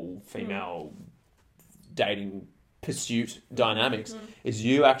male, female dating pursuit dynamics, is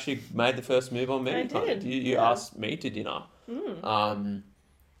you actually made the first move on me. I did. You asked me to dinner.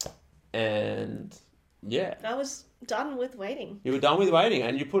 And yeah, I was done with waiting. You were done with waiting,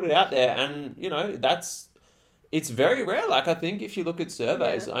 and you put it out there, and you know it's very rare. Like, I think if you look at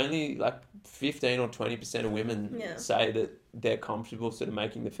surveys, only like 15 or 20% of women say that they're comfortable sort of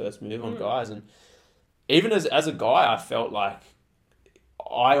making the first move on guys. And even as a guy, I felt like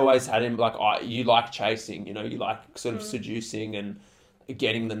I always had him like, you like chasing, you know, you like sort of seducing and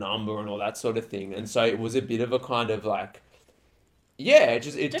getting the number and all that sort of thing. And so it was a bit of a kind of like, yeah,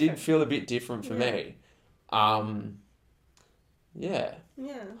 it did feel a bit different for me. Yeah.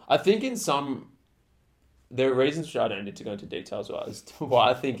 I think there are reasons which I don't need to go into details as to why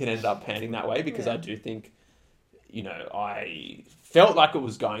I think it ended up panning that way, because I do think, you know, I felt like it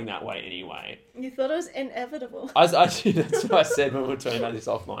was going that way anyway. You thought it was inevitable. That's what I said when we were talking about this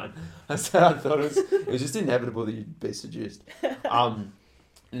offline. I said I thought it was just inevitable that you'd be seduced. No,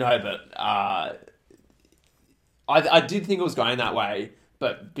 but I did think it was going that way,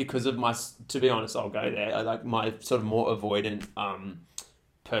 but because of to be honest, I'll go there. I like my sort of more avoidant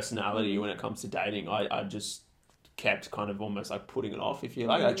personality when it comes to dating. I just kept kind of almost like putting it off, if you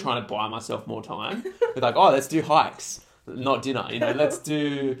like trying to buy myself more time. With like, let's do hikes, not dinner. You know, let's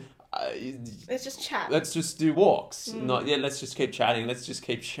do. Let's just chat. Let's just do walks. Let's just keep chatting. Let's just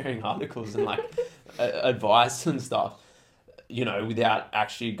keep sharing articles and like advice and stuff. You know, without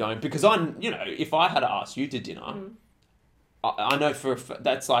actually going, because if I had asked you to dinner, I know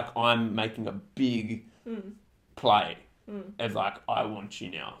that's like I'm making a big play of like, I want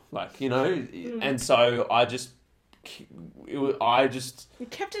you now, like, you know, and so you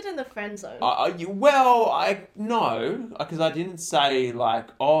kept it in the friend zone. No, because I didn't say like,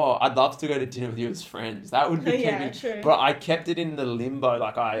 I'd love to go to dinner with you as friends. That would be true. But I kept it in the limbo.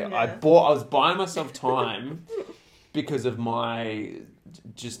 Like I was buying myself time. Because of my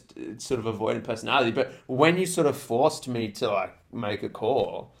just sort of avoidant personality. But when you sort of forced me to like make a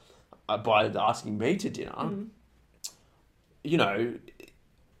call by asking me to dinner, you know,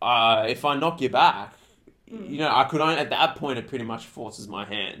 if I knock you back, you know, I could only, at that point, it pretty much forces my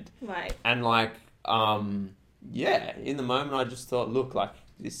hand. Right. And like, in the moment I just thought, look, like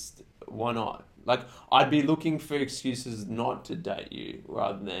this, why not? Like, I'd be looking for excuses not to date you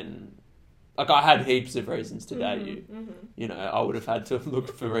rather than... Like, I had heaps of reasons to date you. You know, I would have had to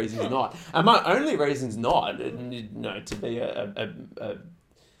look for reasons not. And my only reasons not, you know, to be a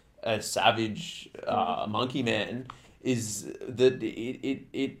savage monkey man, is that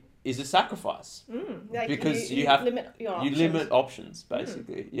it is a sacrifice. Like because you limit your options. You limit options,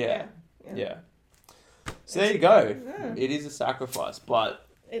 basically. Yeah. So there you go. It is a sacrifice, but,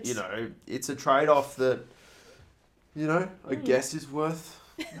 you know, it's a trade-off that, you know, I guess is worth...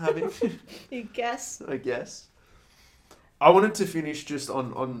 having. I guess. I wanted to finish just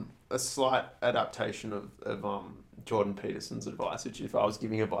on a slight adaptation of Jordan Peterson's advice, which if I was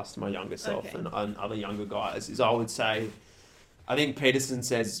giving advice to my younger self and other younger guys, is I would say, I think Peterson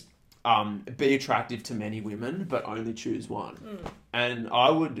says, be attractive to many women, but only choose one. And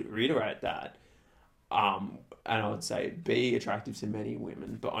I would reiterate that. And I would say, be attractive to many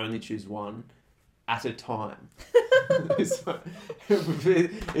women, but only choose one at a time. It's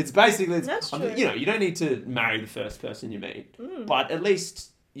basically, that's true. You know, you don't need to marry the first person you meet, but at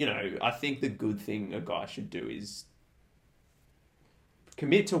least, you know, I think the good thing a guy should do is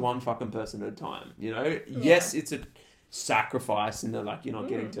commit to one fucking person at a time. You know, yes, it's a sacrifice, and like you're not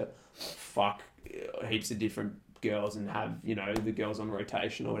getting to fuck heaps of different girls and have, you know, the girls on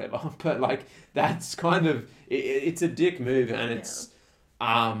rotation or whatever, but like that's kind of it's a dick move, and it's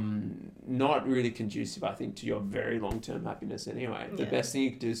not really conducive, I think, to your very long-term happiness anyway. The best thing you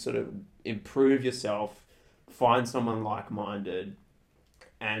can do is sort of improve yourself, find someone like-minded,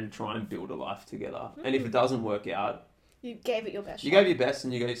 and try and build a life together. And if it doesn't work out... You gave it your best. You gave your best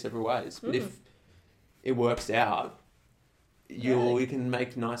and you go your separate ways. But if it works out, you can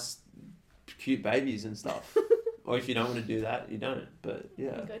make nice, cute babies and stuff. Or if you don't want to do that, you don't. But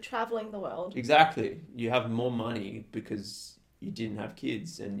yeah. You go traveling the world. Exactly. You have more money because you didn't have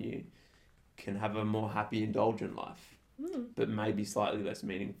kids, and you can have a more happy, indulgent life, but maybe slightly less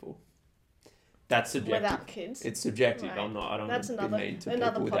meaningful. That's subjective. Without kids. It's subjective. Right. I don't That's want to be mean to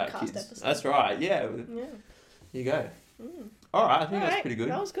another people without podcast kids. episode. That's right. Yeah. Yeah. You go. All right. I think that's pretty good.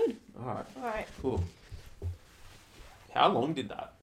 That was good. All right. All right. Cool. How long did that